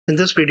In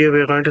this video,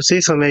 we are going to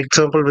see some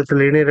example with the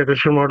linear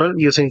regression model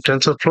using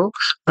TensorFlow,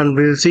 and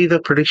we'll see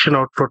the prediction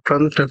output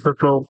from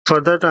TensorFlow.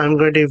 For that, I'm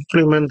going to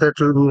implement that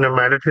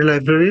mandatory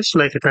libraries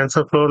like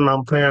TensorFlow,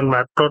 NumPy, and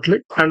Matplotlib,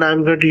 and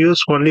I'm going to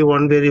use only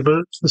one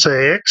variable. So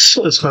X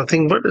is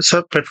nothing but it's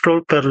a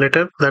petrol per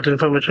liter. That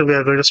information we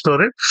are going to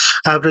store it.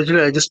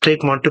 Averagely, I just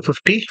take 1 to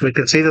 50. We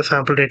can see the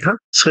sample data.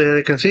 So here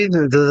you can see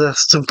this is a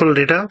simple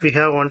data. We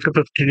have 1 to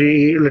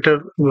 50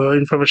 liter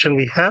information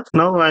we have.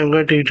 Now I'm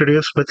going to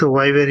introduce with the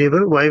Y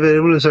variable. Y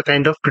variable is a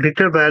kind of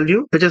predicted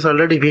value which is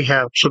already we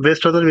have. So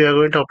based on that, we are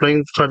going to apply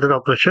further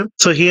operation.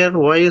 So here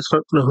Y is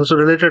also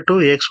related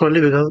to X only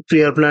because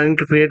we are planning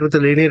to create with a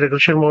linear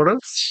regression model.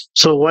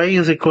 So Y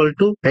is equal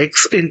to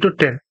X into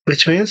 10,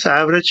 which means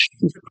average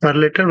per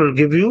liter will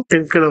give you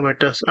 10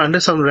 kilometers.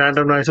 Under some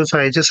random noises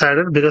I just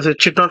added because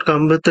it should not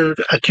come with an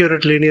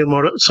accurate linear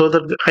model. So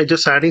that I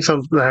just adding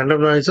some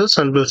random noises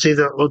and we'll see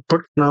the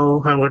output.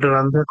 Now I'm going to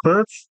run the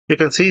curve. You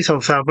can see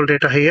some sample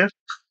data here.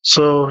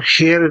 So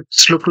here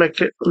it's look like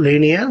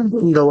linear.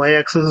 The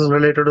y-axis is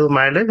related to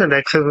mileage and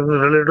x-axis is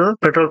related to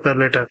petrol per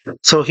liter.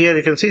 So here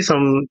you can see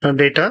some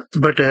data,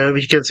 but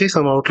we can see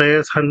some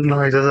outliers and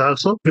noises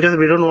also because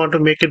we don't want to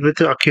make it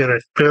with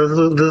accurate.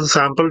 Because this is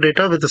sample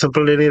data with a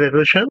simple linear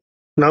regression.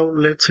 Now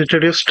let's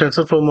introduce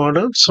TensorFlow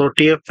model. So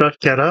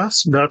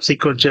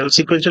tf.keras.sequential.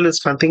 Sequential is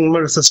nothing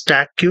but it's a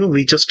stack queue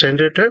we just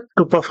generated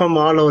to perform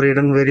all our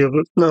hidden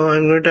variables. Now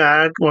I'm going to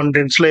add one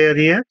dense layer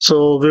here.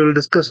 So we will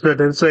discuss the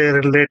dense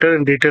layer later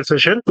in detail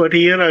session. But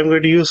here I'm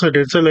going to use a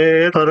dense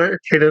layer for a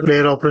hidden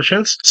layer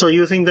operations. So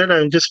using that,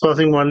 I'm just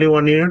passing only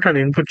one unit and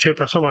input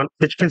shape as a one,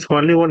 which means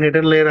only one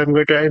hidden layer I'm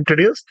going to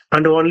introduce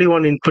and only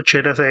one input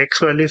shape as a x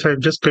values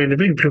I'm just going to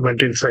be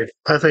implemented inside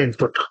as an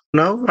input.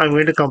 Now I'm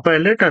going to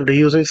compile it and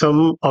using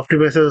some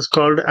optimizer is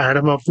called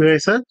Adam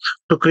optimizer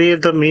to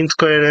create the mean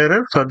square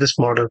error for this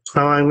model.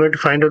 Now I'm going to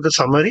find out the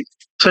summary.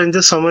 So in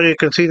this summary, you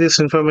can see this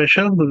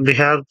information. We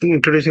have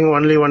introducing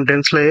only one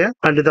dense layer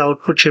and the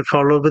output should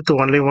follow with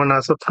only one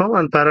as of now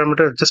and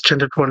parameter just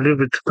generated only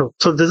with 2.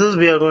 So this is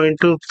we are going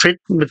to fit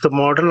with the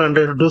model and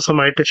do some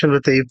iteration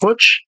with the epoch.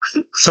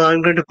 So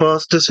I'm going to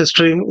pass this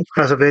stream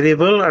as a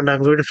variable and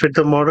I'm going to fit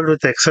the model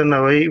with x and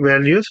y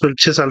values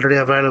which is already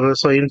available.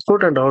 So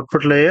input and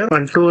output layer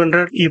and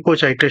 200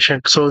 epoch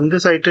iteration. So in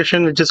this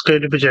iteration, it's just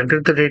going to be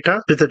generate the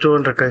data with the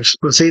 200 times.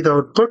 We'll see the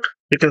output.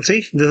 You can see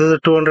this is a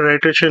 200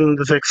 iteration in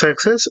this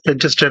x-axis. It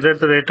just generates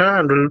the data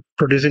and will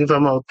producing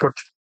some output.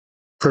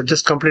 So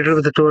just completed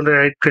with the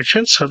 200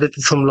 iterations with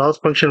some loss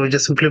function we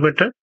just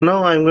implemented.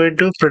 Now I'm going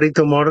to predict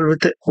the model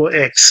with the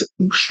x,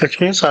 which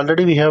means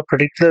already we have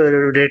predicted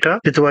the data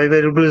with y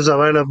variable is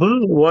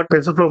available. What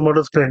TensorFlow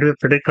model is going to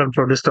predict and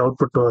produce the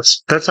output to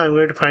us. That's I'm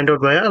going to find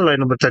out via line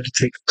number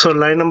 33. So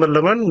line number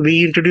 11,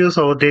 we introduce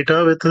our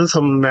data with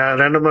some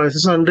random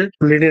noises and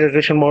linear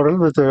regression model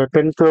with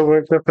 10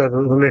 kilometers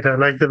per liter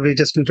like that we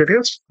just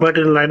introduced. But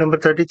in line number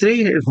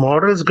 33,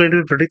 model is going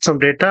to predict some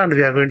data and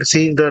we are going to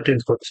see that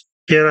input.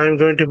 Here I'm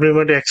going to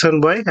implement x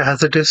and y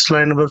as it is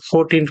line number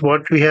 14.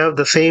 What we have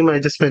the same I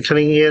just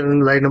mentioning here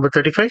in line number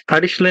 35.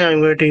 Additionally,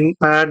 I'm going to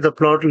add the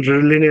plot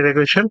linear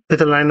regression with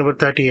the line number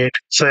 38.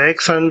 So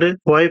x and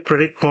y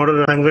predict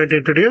model I'm going to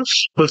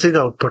introduce. We'll see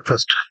the output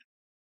first.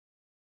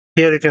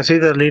 Here you can see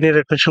the linear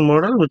regression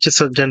model, which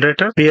is a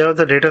generator. We have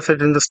the data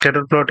set in the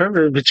scatter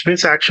plotter, which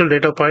means actual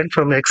data point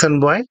from x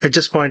and y. It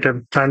just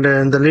pointed. And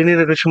in the linear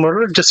regression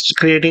model, just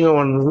creating a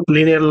one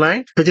linear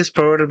line, which is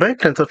provided by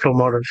TensorFlow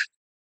model.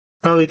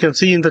 Now we can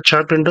see in the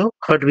chart window,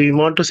 but we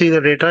want to see the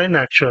data in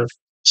actual.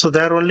 So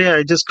there only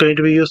I just going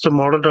to be used the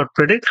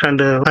model.predict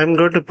and I'm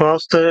going to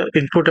pass the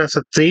input as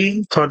a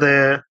 3 for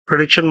the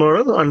prediction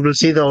model and we'll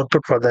see the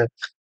output for that.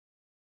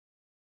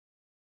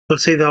 We'll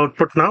see the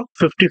output now,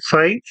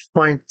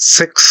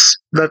 55.6.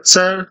 That's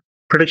a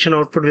prediction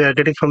output we are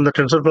getting from the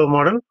TensorFlow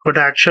model, but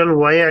actual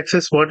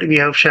y-axis what we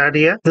have shared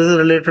here, this is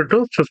related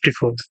to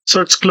 54.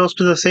 So it's close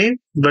to the same,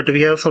 but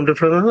we have some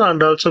differences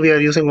and also we are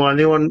using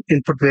only one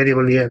input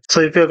variable here.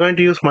 So if you are going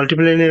to use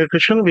multiple linear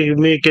regression, we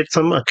may get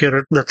some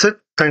accurate. That's it.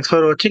 Thanks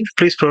for watching.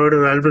 Please provide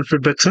valuable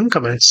feedbacks and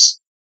comments.